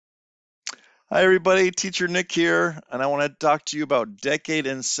Hi, everybody. Teacher Nick here, and I want to talk to you about decade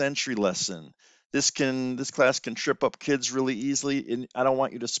and century lesson. This class can trip up kids really easily, and I don't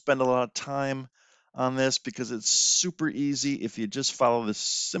want you to spend a lot of time on this because it's super easy if you just follow this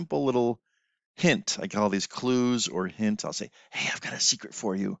simple little hint. I call these clues or hint. I'll say, "Hey, I've got a secret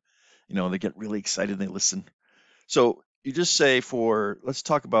for you." They get really excited and they listen. So you just say let's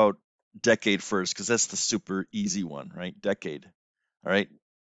talk about decade first because that's the super easy one, right? Decade. All right.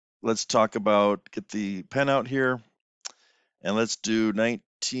 Let's talk about, get the pen out here, and let's do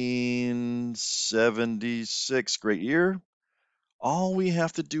 1976. Great year. All we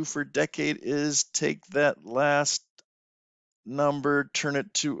have to do for decade is take that last number, turn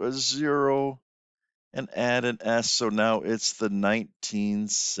it to a zero, and add an S. So now it's the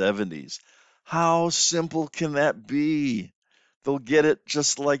 1970s. How simple can that be? They'll get it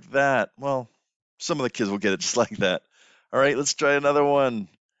just like that. Well, some of the kids will get it just like that. All right, let's try another one.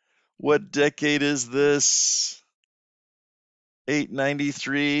 What decade is this?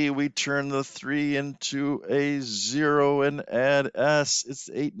 893, we turn the 3 into a 0 and add S. It's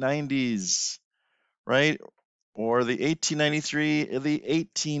the 890s, right? Or the 1893, the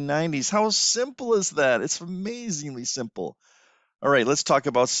 1890s. How simple is that? It's amazingly simple. All right, let's talk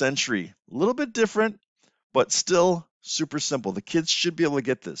about century. A little bit different, but still super simple. The kids should be able to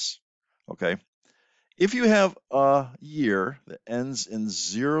get this, okay? If you have a year that ends in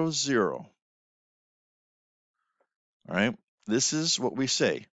 00, all right, this is what we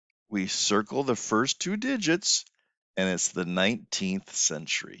say. We circle the first two digits, and it's the 19th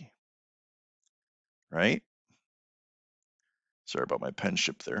century, right? Sorry about my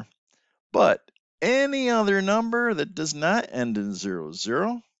penmanship there. But any other number that does not end in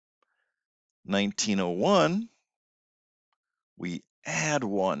 00, 1901, we add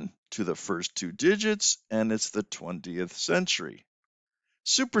 1 to the first two digits, and it's the 20th century.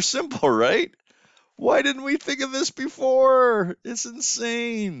 Super simple, right? Why didn't we think of this before? It's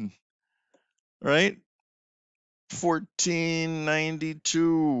insane, right?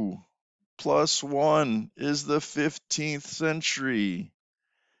 1492 plus 1 is the 15th century.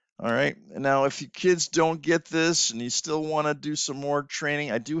 All right. Now, if you kids don't get this and you still want to do some more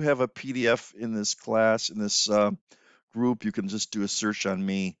training, I do have a PDF in this class, in this group. You can just do a search on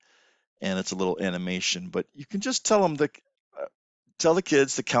me, and it's a little animation. But you can just tell the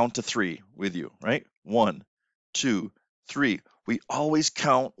kids to count to 3 with you, right? 1, 2, 3. We always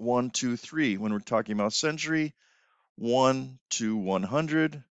count 1, 2, 3 when we're talking about century. 1 to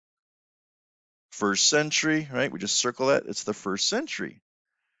 100, first century, right? We just circle that. It's the first century.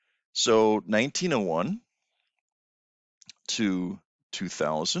 So 1901 to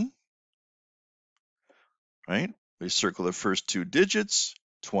 2000, right? We circle the first two digits,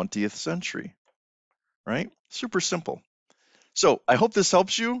 20th century, right? Super simple. So I hope this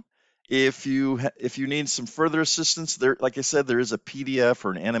helps you. If you need some further assistance, there, like I said, there is a PDF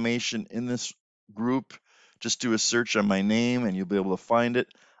or an animation in this group. Just do a search on my name and you'll be able to find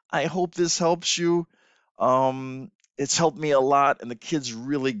it. I hope this helps you. It's helped me a lot, and the kids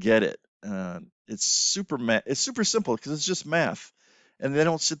really get it. It's super simple because it's just math, and they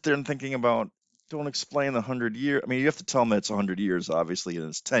don't sit there and thinking about. Don't explain the 100 year. I mean, you have to tell them that it's 100 years, obviously, and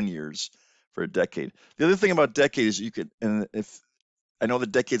it's 10 years for a decade. The other thing about decade is you could, and if I know the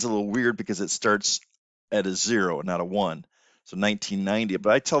decade's a little weird because it starts at a 0, not a 1. So 1990,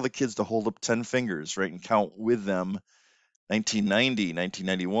 but I tell the kids to hold up 10 fingers, right, and count with them. 1990,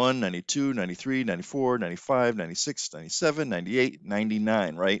 1991, 92, 93, 94, 95, 96, 97, 98,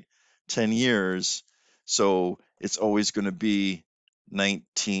 99, right? 10 years. So it's always going to be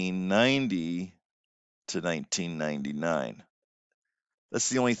 1990 to 1999. That's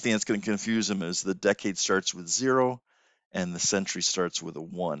the only thing that's going to confuse them is the decade starts with 0 and the century starts with a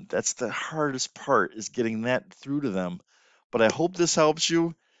 1. That's the hardest part, is getting that through to them. But I hope this helps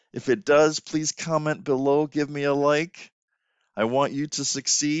you. If it does, please comment below, give me a like. I want you to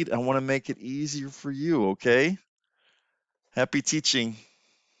succeed. I want to make it easier for you, okay? Happy teaching.